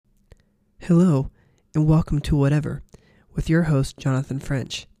Hello, and welcome to Whatever, with your host, Jonathan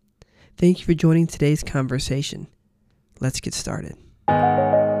French. Thank you for joining today's conversation. Let's get started.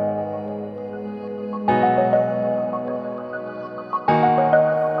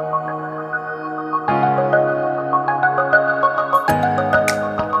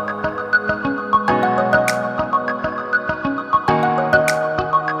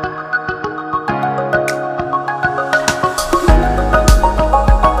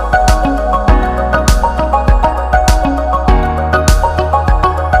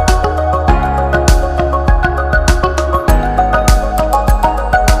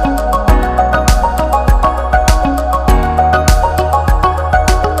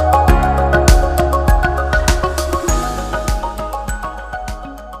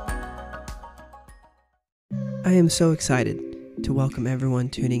 I am so excited to welcome everyone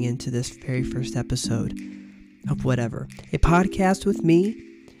tuning into this very first episode of Whatever, a podcast with me,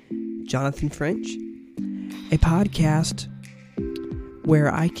 Jonathan French, a podcast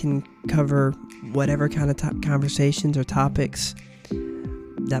where I can cover whatever kind of conversations or topics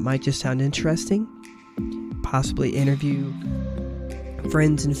that might just sound interesting, possibly interview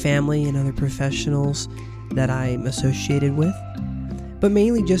friends and family and other professionals that I'm associated with, but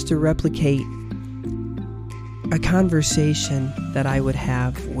mainly just to replicate a conversation that I would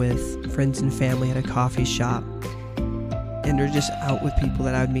have with friends and family at a coffee shop, and or just out with people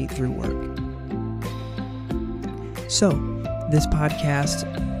that I would meet through work. So, this podcast,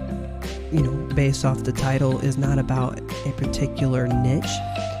 based off the title, is not about a particular niche.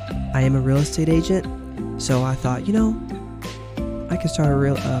 I am a real estate agent, so I thought, I could start a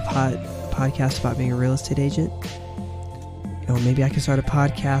podcast about being a real estate agent. Maybe I could start a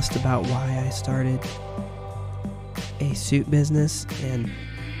podcast about why I started a suit business and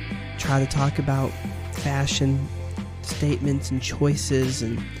try to talk about fashion statements and choices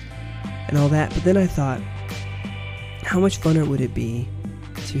and all that. But then I thought, how much funner would it be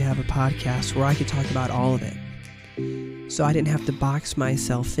to have a podcast where I could talk about all of it, so I didn't have to box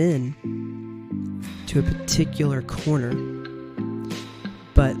myself in to a particular corner,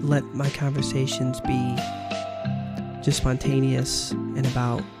 but let my conversations be just spontaneous and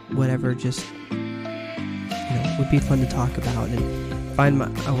about whatever just would be fun to talk about, and find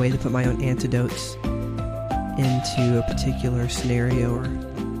a way to put my own antidotes into a particular scenario or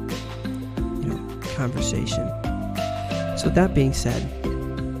conversation. So with that being said,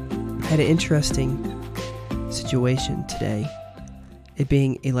 I had an interesting situation today, it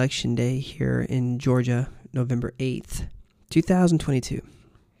being election day here in Georgia, November 8th, 2022.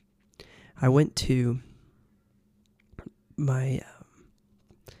 I went to the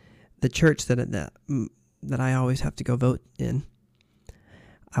church that I always have to go vote in.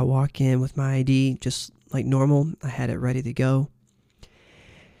 I walk in with my ID just like normal. I had it ready to go.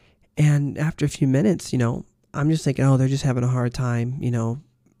 And after a few minutes, I'm just thinking, oh, they're just having a hard time,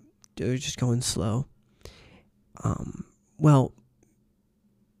 they're just going slow. Well,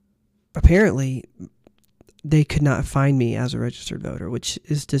 apparently they could not find me as a registered voter, which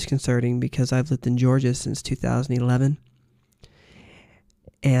is disconcerting because I've lived in Georgia since 2011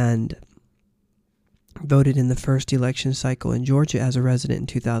 and voted in the first election cycle in Georgia as a resident in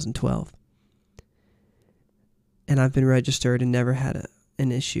 2012. And I've been registered and never had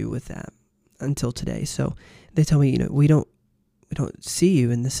an issue with that until today. So they tell me, we don't see you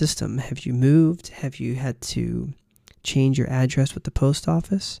in the system. Have you moved? Have you had to change your address with the post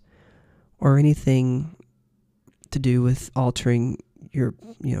office or anything to do with altering your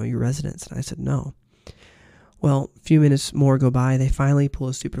residence? And I said, no. Well, a few minutes more go by. They finally pull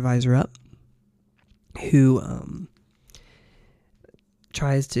a supervisor up who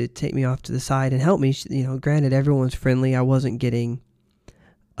tries to take me off to the side and help me. Granted, everyone's friendly. I wasn't getting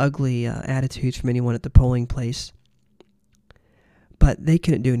ugly attitudes from anyone at the polling place, but they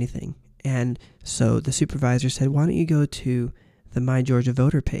couldn't do anything. And so the supervisor said, why don't you go to the My Georgia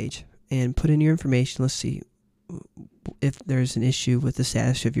Voter page and put in your information. Let's see if there's an issue with the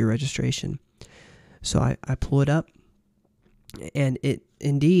status of your registration. So I pull it up, and it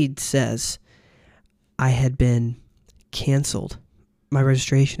indeed says I had been canceled. My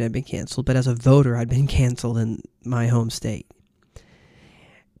registration had been canceled, but as a voter, I'd been canceled in my home state.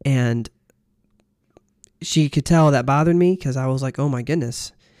 And she could tell that bothered me because I was like, oh my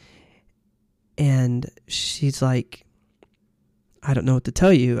goodness. And she's like, I don't know what to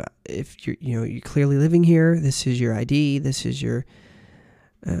tell you. If you're clearly living here, this is your ID, this is your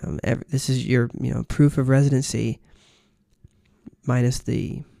proof of residency, minus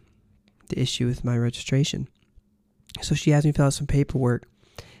the issue with my registration. So she asked me to fill out some paperwork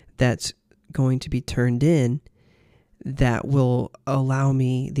that's going to be turned in that will allow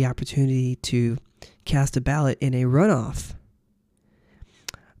me the opportunity to cast a ballot in a runoff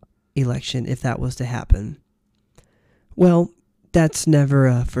election if that was to happen. Well, that's never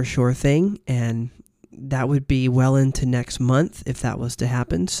a for sure thing, and that would be well into next month if that was to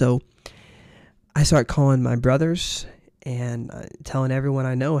happen. So I start calling my brothers and telling everyone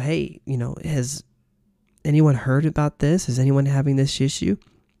I know, hey, has anyone heard about this? Is anyone having this issue?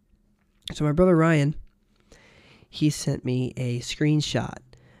 So my brother Ryan, he sent me a screenshot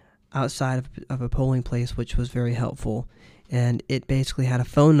outside of a polling place, which was very helpful. And it basically had a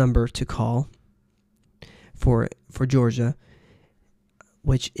phone number to call for Georgia,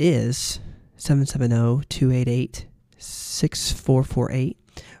 which is 770-288-6448,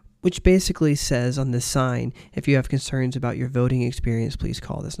 which basically says on this sign, if you have concerns about your voting experience, please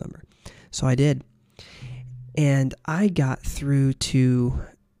call this number. So I did. And I got through to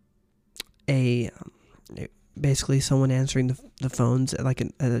basically someone answering the phones at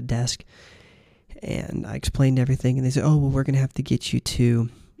a desk. And I explained everything, and they said, oh, well, we're going to have to get you to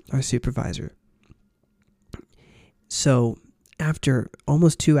our supervisor. So after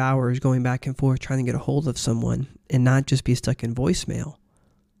almost 2 hours going back and forth trying to get a hold of someone and not just be stuck in voicemail,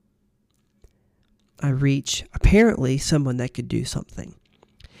 I reach apparently someone that could do something.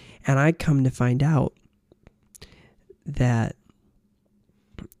 And I come to find out that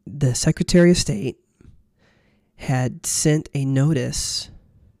the Secretary of State had sent a notice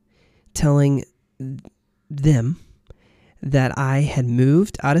telling them that I had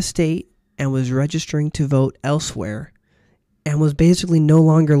moved out of state and was registering to vote elsewhere and was basically no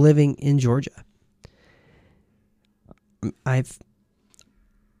longer living in Georgia. I've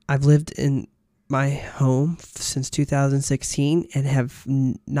lived in my home since 2016 and have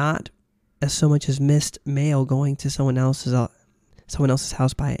not as so much as missed mail going to someone else's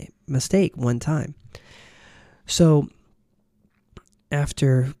house by mistake one time. So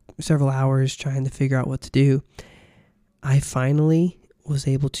after several hours trying to figure out what to do, I finally was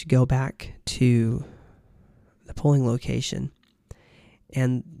able to go back to the polling location,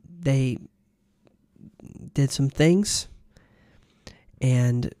 and they did some things,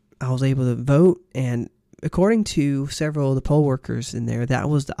 and I was able to vote. And according to several of the poll workers in there, that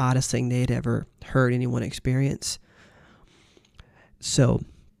was the oddest thing they'd ever heard anyone experience. So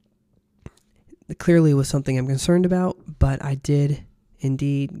it clearly was something I'm concerned about, but I did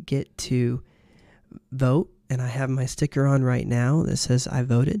indeed get to vote, and I have my sticker on right now that says I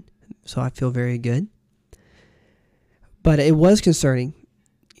voted, so I feel very good. But it was concerning.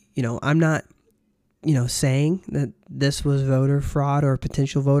 I'm not, saying that this was voter fraud or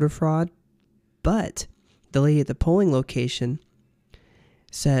potential voter fraud, but the lady at the polling location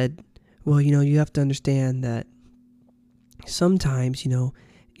said, well, you have to understand that sometimes,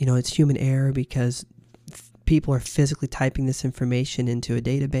 it's human error because people are physically typing this information into a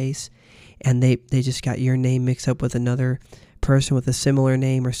database, and they just got your name mixed up with another person with a similar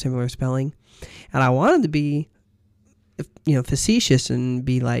name or similar spelling. And I wanted to be, facetious and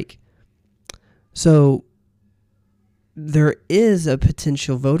be like, so there is a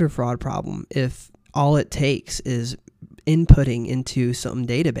potential voter fraud problem if all it takes is inputting into some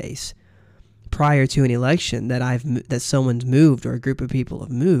database prior to an election that someone's moved or a group of people have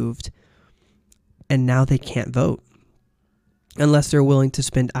moved, and now they can't vote unless they're willing to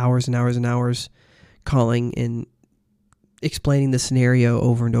spend hours and hours and hours calling and explaining the scenario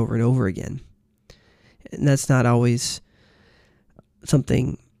over and over and over again. And that's not always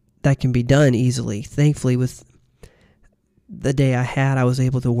something that can be done easily. Thankfully, with the day I had, I was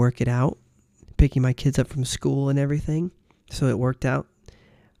able to work it out, picking my kids up from school and everything, so it worked out.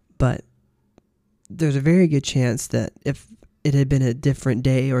 But there's a very good chance that if it had been a different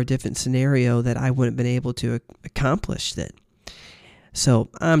day or a different scenario, that I wouldn't have been able to accomplish it. So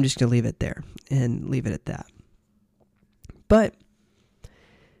I'm just going to leave it there and leave it at that. But,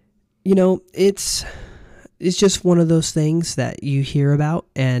 it's just one of those things that you hear about,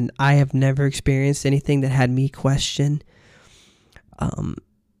 and I have never experienced anything that had me question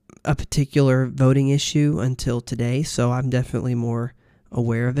a particular voting issue until today, so I'm definitely more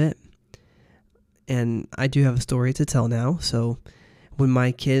aware of it. And I do have a story to tell now, so when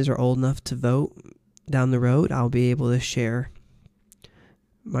my kids are old enough to vote down the road, I'll be able to share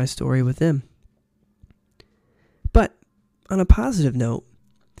my story with them. But on a positive note,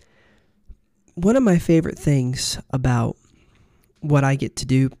 one of my favorite things about what I get to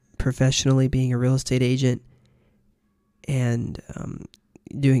do professionally, being a real estate agent and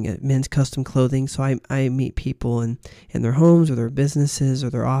doing a men's custom clothing, so I meet people in their homes or their businesses or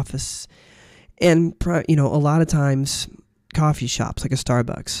their office, and a lot of times coffee shops like a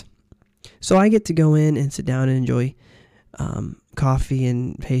Starbucks. So I get to go in and sit down and enjoy coffee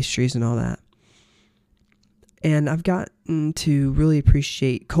and pastries and all that. And I've gotten to really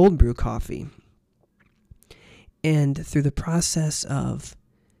appreciate cold brew coffee. And through the process of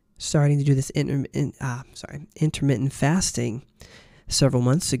starting to do this intermittent fasting several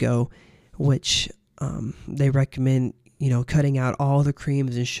months ago, which they recommend, cutting out all the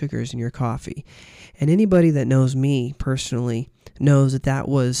creams and sugars in your coffee. And anybody that knows me personally knows that that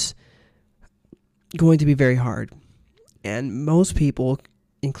was going to be very hard. And most people,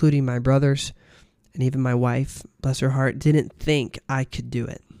 including my brothers and even my wife, bless her heart, didn't think I could do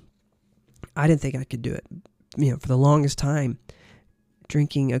it. I didn't think I could do it. For the longest time,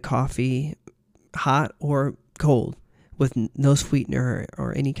 drinking a coffee, hot or cold, with no sweetener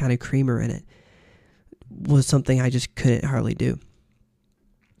or any kind of creamer in it, was something I just couldn't hardly do.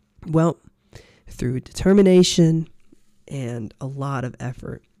 Well, through determination and a lot of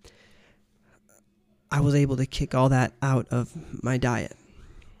effort, I was able to kick all that out of my diet.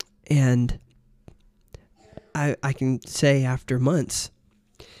 And I can say after months,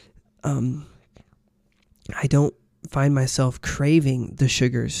 I don't find myself craving the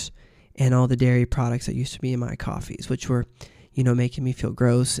sugars and all the dairy products that used to be in my coffees, which were, making me feel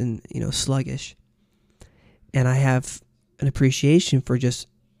gross and, sluggish. And I have an appreciation for just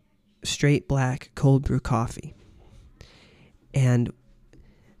straight black cold brew coffee. And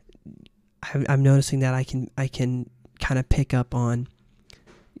I'm noticing that I can kind of pick up on,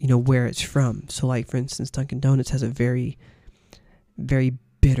 where it's from. So like, for instance, Dunkin' Donuts has a very, very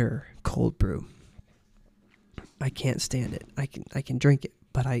bitter cold brew. I can't stand it. I can drink it,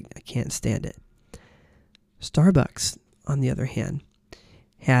 but I can't stand it. Starbucks, on the other hand,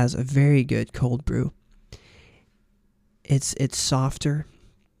 has a very good cold brew. It's softer.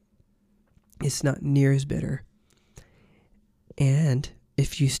 It's not near as bitter. And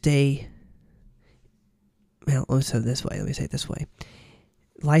if you stay, well, let me say it this way.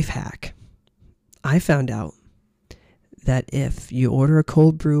 Life hack. I found out that if you order a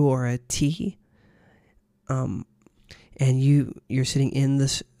cold brew or a tea, and you're sitting in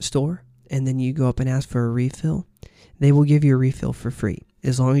the store, and then you go up and ask for a refill, they will give you a refill for free.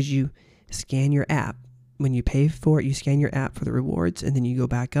 As long as you scan your app. When you pay for it, you scan your app for the rewards, and then you go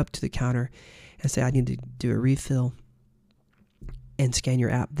back up to the counter and say, I need to do a refill, and scan your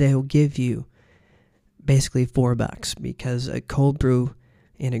app. They'll give you basically $4, because a cold brew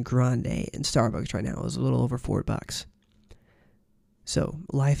and a grande in Starbucks right now is a little over $4. So,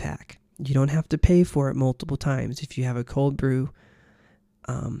 life hack. You don't have to pay for it multiple times. If you have a cold brew,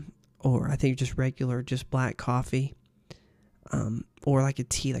 or I think just regular, just black coffee, or like a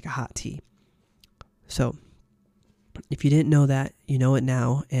tea, like a hot tea. So, if you didn't know that, you know it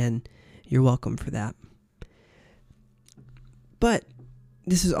now, and you're welcome for that. But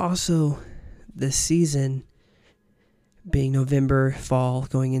this is also the season, being November, fall,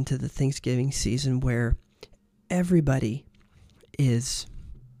 going into the Thanksgiving season, where everybody is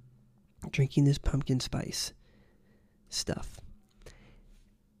drinking this pumpkin spice stuff.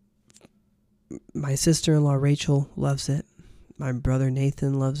 My sister-in-law Rachel loves it. My brother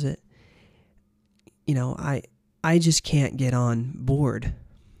Nathan loves it. I just can't get on board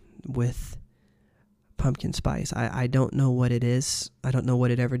with pumpkin spice. I don't know what it is. I don't know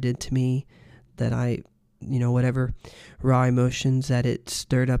what it ever did to me, that whatever raw emotions that it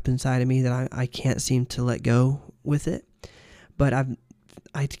stirred up inside of me, that I can't seem to let go with it. But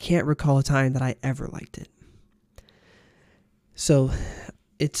I can't recall a time that I ever liked it. So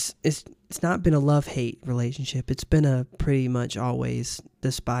it's not been a love-hate relationship. It's been a pretty much always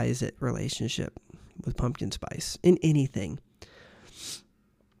despise it relationship with pumpkin spice in anything.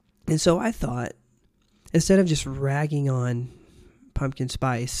 And so I thought, instead of just ragging on pumpkin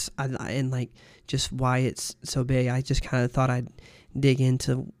spice and like just why it's so big, I just kind of thought I'd dig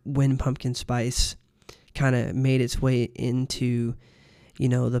into when pumpkin spice kind of made its way into,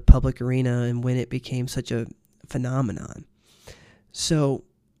 the public arena, and when it became such a phenomenon. So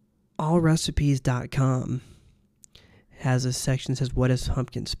allrecipes.com has a section that says, what is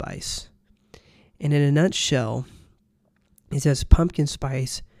pumpkin spice? And in a nutshell, it says pumpkin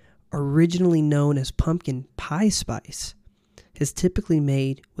spice, originally known as pumpkin pie spice, is typically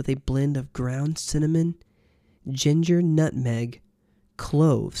made with a blend of ground cinnamon, ginger, nutmeg,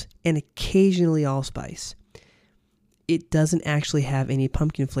 cloves, and occasionally allspice. It doesn't actually have any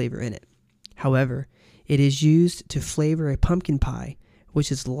pumpkin flavor in it. However, it is used to flavor a pumpkin pie,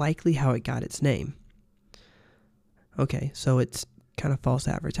 which is likely how it got its name. Okay, so it's kind of false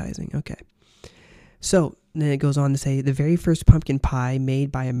advertising. Okay. So then it goes on to say, the very first pumpkin pie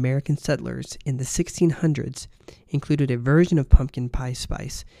made by American settlers in the 1600s included a version of pumpkin pie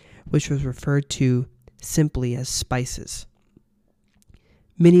spice which was referred to simply as spices.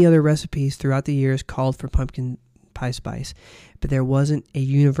 Many other recipes throughout the years called for pumpkin pie spice, but there wasn't a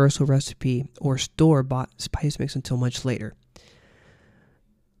universal recipe or store-bought spice mix until much later.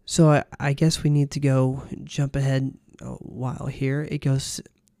 So I guess we need to jump ahead a while here. It goes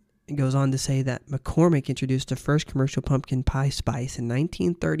on to say that McCormick introduced the first commercial pumpkin pie spice in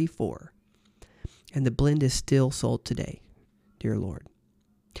 1934, and the blend is still sold today. Dear Lord.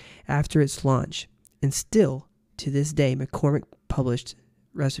 After its launch, and still to this day, McCormick published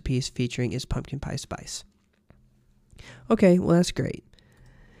recipes featuring its pumpkin pie spice. Okay, well, that's great.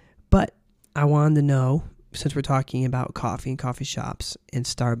 But I wanted to know, since we're talking about coffee and coffee shops and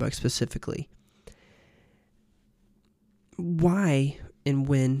Starbucks specifically, why and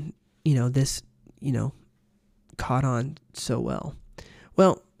when, this, caught on so well.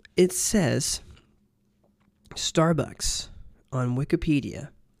 Well, it says Starbucks on Wikipedia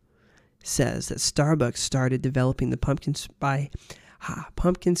says that Starbucks started developing the pumpkin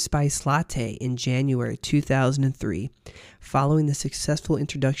spice latte in January 2003, following the successful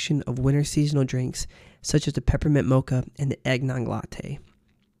introduction of winter seasonal drinks such as the peppermint mocha and the eggnog latte.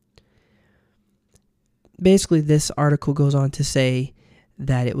 Basically, this article goes on to say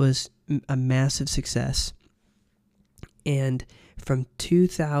that it was a massive success, and from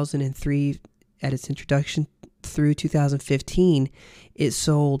 2003 at its introduction through 2015, it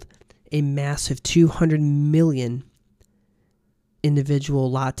sold a massive 200 million individual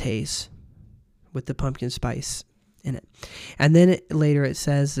lattes with the pumpkin spice in it. And then later it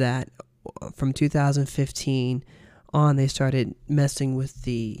says that from 2015 on, they started messing with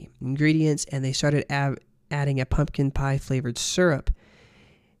the ingredients, and they started adding a pumpkin pie flavored syrup,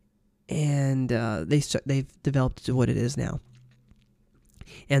 and they've developed to what it is now.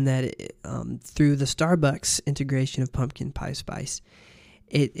 And that through the Starbucks integration of pumpkin pie spice,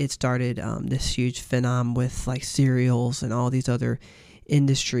 it started this huge phenomenon with like cereals and all these other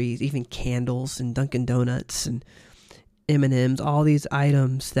industries, even candles and Dunkin' Donuts and M&M's, all these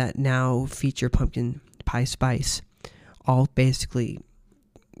items that now feature pumpkin pie spice, all basically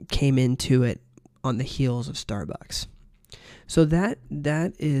came into it on the heels of Starbucks. So that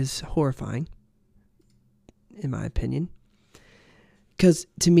is horrifying, in my opinion, because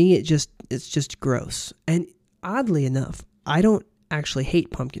to me it's just gross. And oddly enough, I don't actually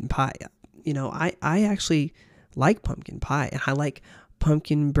hate pumpkin pie. I actually like pumpkin pie, and I like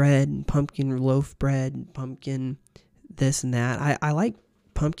pumpkin bread and pumpkin loaf bread and pumpkin this and that. I like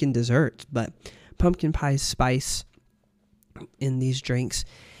pumpkin desserts, but pumpkin pie spice in these drinks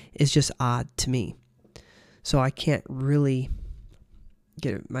is just odd to me. So I can't really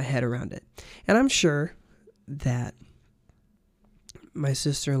get my head around it. And I'm sure that my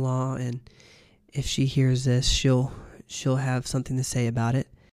sister-in-law, and if she hears this, she'll have something to say about it.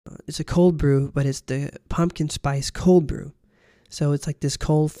 It's a cold brew, but it's the pumpkin spice cold brew. So it's like this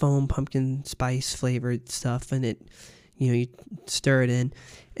cold foam pumpkin spice flavored stuff, and it, you stir it in.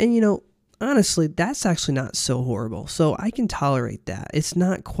 And honestly, that's actually not so horrible. So I can tolerate that. It's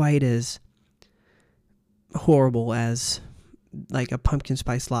not quite as horrible as like a pumpkin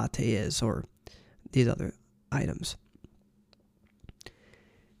spice latte is, or these other items.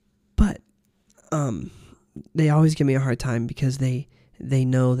 But they always give me a hard time because they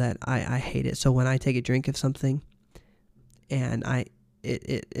know that I hate it. So when I take a drink of something and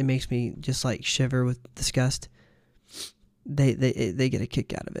it makes me just like shiver with disgust, they get a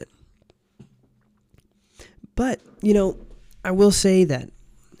kick out of it. But I will say that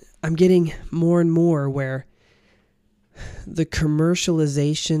I'm getting more and more where the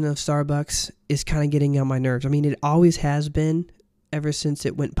commercialization of Starbucks is kind of getting on my nerves. I mean, it always has been ever since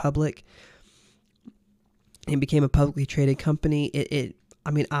it went public and became a publicly traded company. It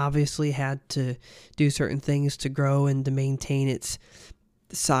obviously had to do certain things to grow and to maintain its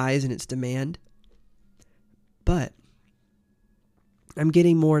size and its demand. But I'm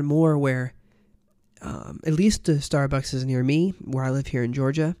getting more and more where, at least the Starbucks is near me, where I live here in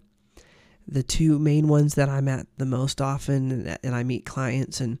Georgia. The two main ones that I'm at the most often, and I meet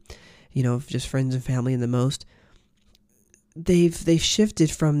clients and, just friends and family the most, they've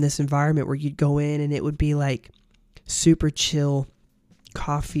shifted from this environment where you'd go in and it would be like super chill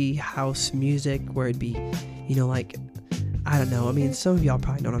coffee house music, where it'd be, like, I don't know. I mean, some of y'all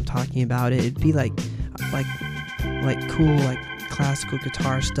probably know what I'm talking about. It'd be like cool, like classical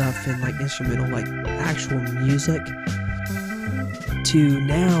guitar stuff and like instrumental, like actual music, to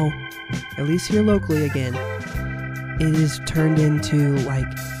now, at least here locally again, it is turned into like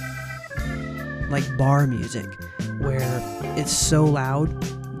bar music, where it's so loud.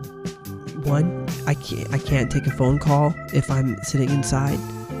 One, I can't take a phone call if I'm sitting inside.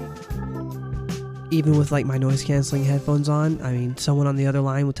 even with like my noise canceling headphones on, I mean, someone on the other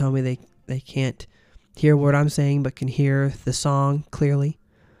line will tell me they can't hear what I'm saying, but can hear the song clearly.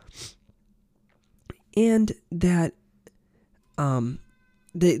 And that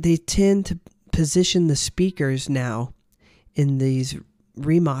they tend to position the speakers now in these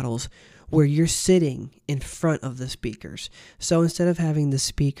remodels where you're sitting in front of the speakers. So instead of having the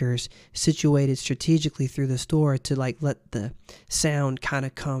speakers situated strategically through the store to like let the sound kind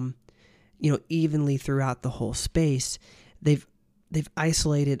of come, evenly throughout the whole space, they've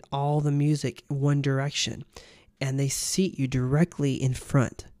isolated all the music in one direction, and they seat you directly in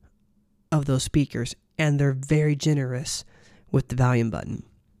front of those speakers, and they're very generous with the volume button.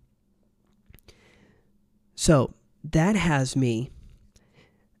 So that has me,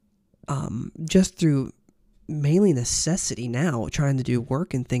 just through mainly necessity now, trying to do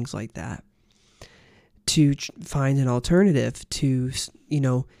work and things like that, to find an alternative to,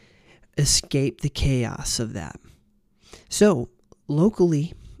 escape the chaos of that. So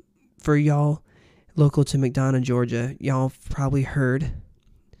locally, for y'all local to McDonough, Georgia, y'all have probably heard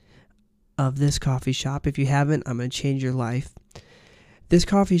of this coffee shop. If you haven't, I'm going to change your life. This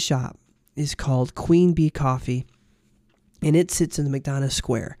coffee shop is called Queen Bee Coffee, and it sits in the McDonough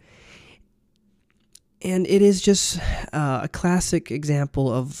Square. And it is just a classic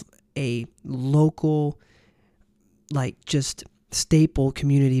example of a local, like, just staple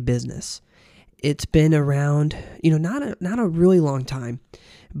community business. It's been around, not a really long time,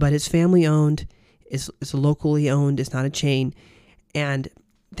 but it's family owned. It's locally owned. It's not a chain. And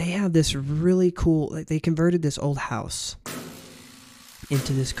they have this really cool, they converted this old house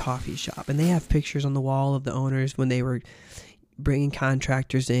into this coffee shop. And they have pictures on the wall of the owners when they were bringing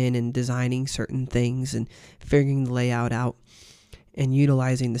contractors in and designing certain things and figuring the layout out and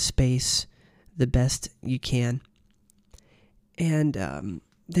utilizing the space the best you can. And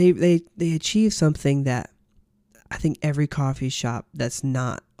they achieve something that I think every coffee shop that's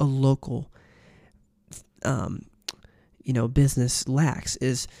not a local business lacks,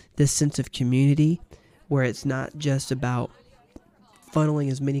 is this sense of community where it's not just about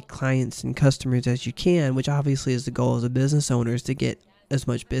funneling as many clients and customers as you can, which obviously is the goal as a business owner, is to get as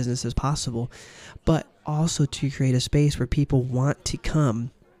much business as possible, but also to create a space where people want to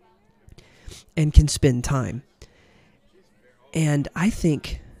come and can spend time. And I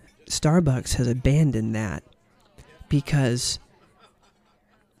think Starbucks has abandoned that because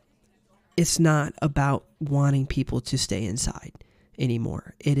it's not about wanting people to stay inside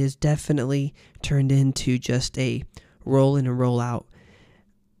anymore. It is definitely turned into just a roll in and roll out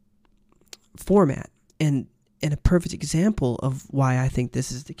format. And a perfect example of why I think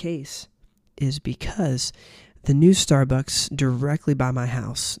this is the case is because the new Starbucks directly by my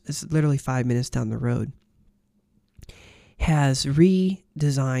house, it's literally 5 minutes down the road, has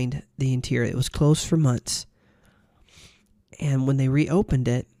redesigned the interior. It was closed for months. And when they reopened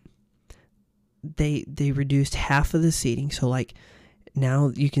it, they reduced half of the seating. So like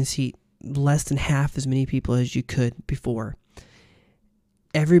now you can seat less than half as many people as you could before.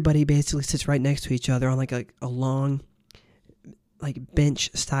 Everybody basically sits right next to each other on like a long bench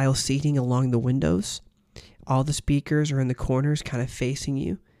style seating along the windows. All the speakers are in the corners kind of facing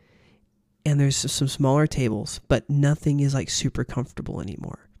you. And there's some smaller tables, but nothing is like super comfortable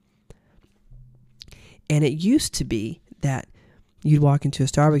anymore. And it used to be that you'd walk into a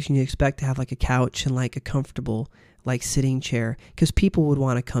Starbucks and you'd expect to have like a couch and like a comfortable like sitting chair because people would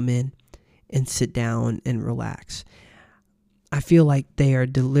want to come in and sit down and relax. I feel like they are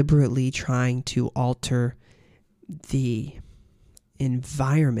deliberately trying to alter the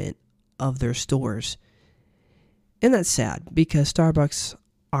environment of their stores. And that's sad because Starbucks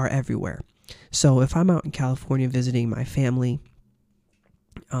are everywhere. So if I'm out in California visiting my family,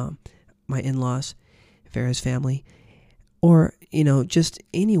 my in-laws, Vera's family, or, just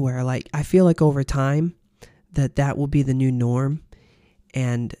anywhere, like I feel like over time that will be the new norm.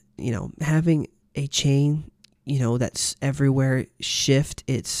 And, having a chain, that's everywhere shift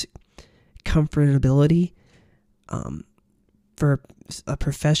its comfortability for a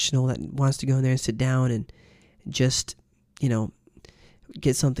professional that wants to go in there and sit down and just,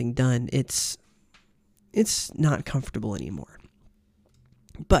 get something done. It's not comfortable anymore.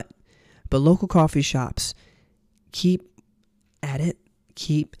 But local coffee shops keep at it,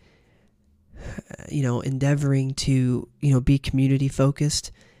 keep endeavoring to be community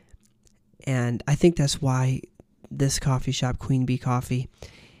focused, and I think that's why this coffee shop, Queen Bee Coffee,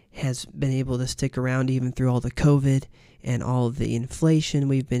 has been able to stick around even through all the COVID and all of the inflation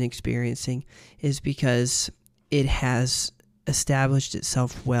we've been experiencing, is because it has established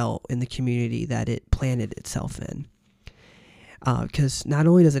itself well in the community that it planted itself in. because not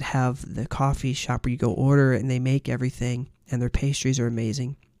only does it have the coffee shop where you go order and they make everything, and their pastries are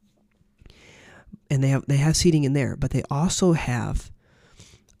amazing, and they have seating in there, but they also have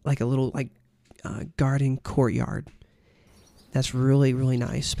like a little garden courtyard. That's really, really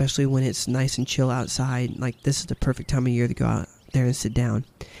nice, especially when it's nice and chill outside. Like, this is the perfect time of year to go out there and sit down.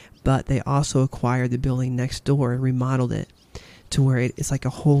 But they also acquired the building next door and remodeled it to where it's like a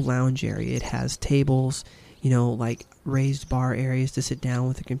whole lounge area. It has tables, like raised bar areas to sit down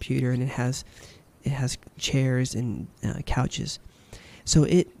with a computer, and it has chairs and couches. So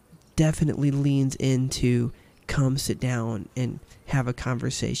it definitely leans into come sit down and have a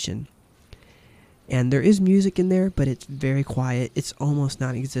conversation. And there is music in there, but it's very quiet. It's almost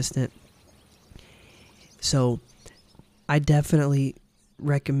non-existent. So I definitely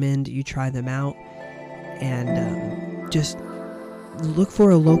recommend you try them out, and just look for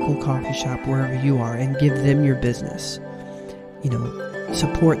a local coffee shop wherever you are and give them your business.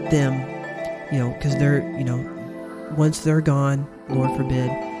 Support them, because they're, once they're gone, Lord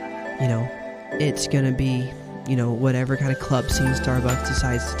forbid, it's going to be, whatever kind of club scene Starbucks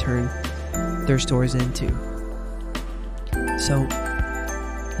decides to turn their stores into. So,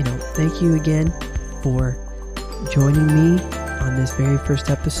 thank you again for joining me on this very first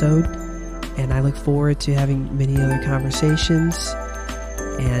episode, and I look forward to having many other conversations,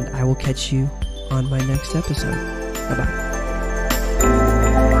 and I will catch you on my next episode. Bye-bye.